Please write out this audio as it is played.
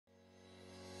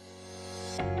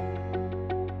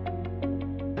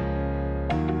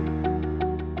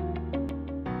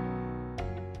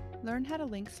how to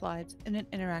link slides in an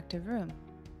interactive room.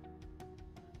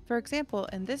 For example,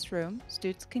 in this room,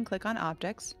 students can click on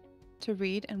objects to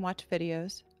read and watch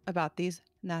videos about these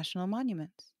national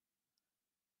monuments.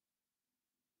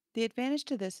 The advantage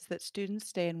to this is that students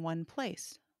stay in one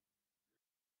place.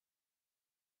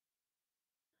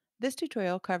 This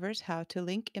tutorial covers how to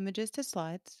link images to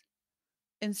slides,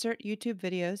 insert YouTube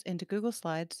videos into Google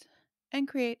Slides, and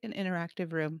create an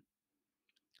interactive room.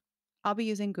 I'll be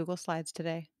using Google Slides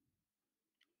today.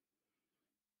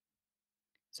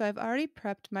 So I've already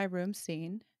prepped my room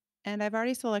scene, and I've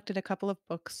already selected a couple of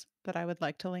books that I would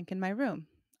like to link in my room.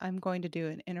 I'm going to do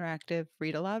an interactive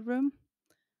read aloud room.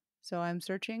 So I'm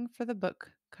searching for the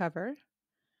book cover,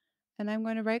 and I'm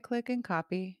going to right click and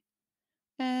copy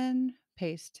and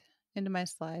paste into my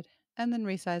slide, and then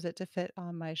resize it to fit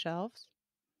on my shelves.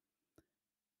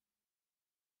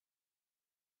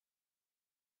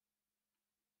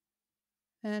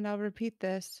 And I'll repeat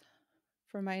this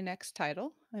for my next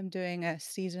title. I'm doing a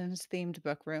seasons themed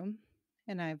book room,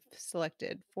 and I've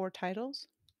selected 4 titles.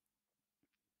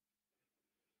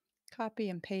 Copy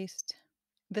and paste.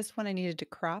 This one I needed to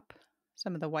crop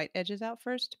some of the white edges out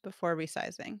first before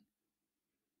resizing.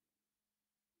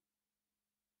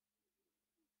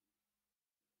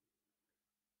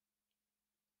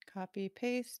 Copy,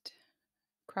 paste,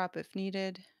 crop if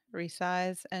needed,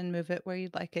 resize, and move it where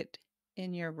you'd like it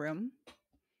in your room.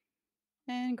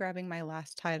 And grabbing my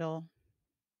last title,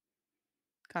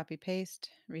 copy, paste,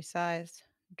 resize,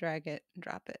 drag it, and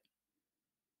drop it.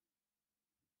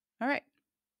 All right.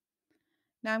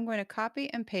 Now I'm going to copy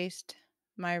and paste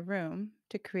my room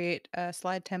to create a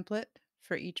slide template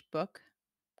for each book.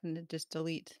 I'm going to just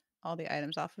delete all the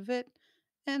items off of it.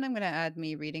 And I'm going to add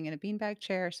me reading in a beanbag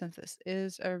chair since this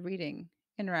is a reading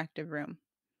interactive room.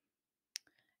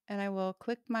 And I will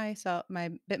click my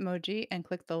Bitmoji and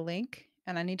click the link,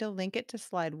 and I need to link it to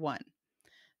slide 1.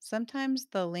 Sometimes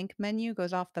the link menu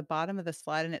goes off the bottom of the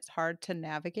slide and it's hard to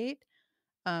navigate.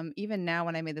 Even now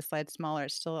when I made the slide smaller,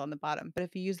 it's still on the bottom. But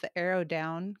if you use the arrow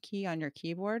down key on your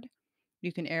keyboard,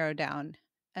 you can arrow down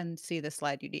and see the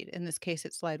slide you need. In this case,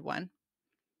 it's slide 1.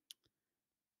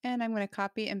 And I'm going to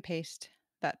copy and paste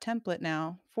that template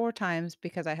now 4 times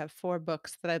because I have 4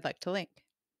 books that I'd like to link.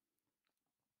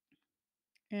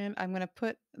 And I'm going to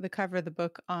put the cover of the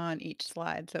book on each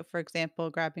slide. So for example,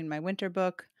 grabbing my winter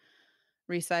book,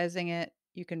 resizing it,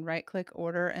 you can right click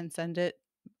order and send it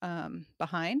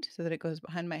behind so that it goes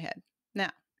behind my head.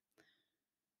 Now,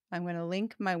 I'm going to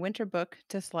link my winter book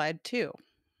to slide 2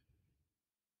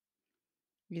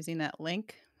 using that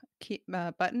link key,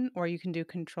 button, or you can do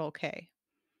CTRL K.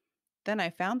 Then I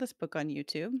found this book on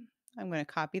YouTube. I'm going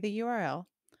to copy the URL.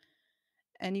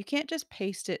 And you can't just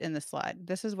paste it in the slide.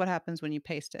 This is what happens when you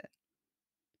paste it.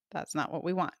 That's not what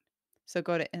we want. So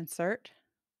go to Insert,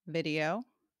 Video,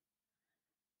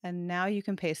 and now you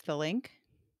can paste the link.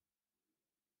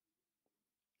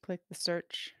 Click the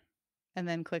search, and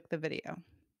then click the video.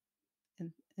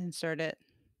 And insert it.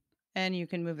 And you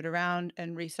can move it around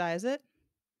and resize it.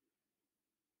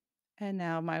 And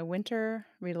now my winter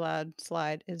read aloud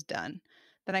slide is done.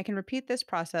 Then I can repeat this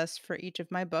process for each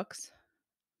of my books.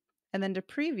 And then to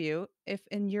preview, if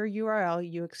in your URL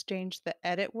you exchange the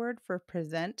edit word for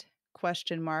present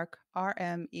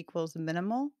 $RM equals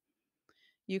minimal,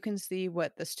 you can see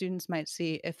what the students might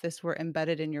see if this were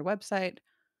embedded in your website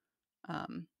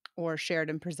or shared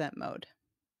in present mode.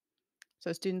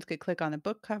 So students could click on the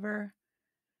book cover,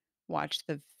 watch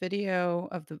the video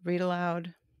of the read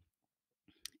aloud,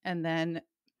 and then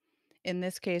in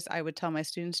this case, I would tell my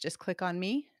students just click on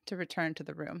me to return to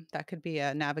the room. That could be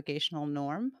a navigational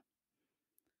norm.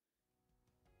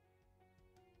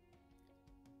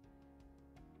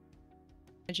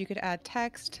 You could add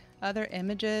text, other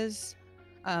images,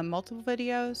 multiple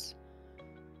videos,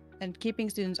 and keeping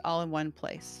students all in one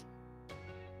place.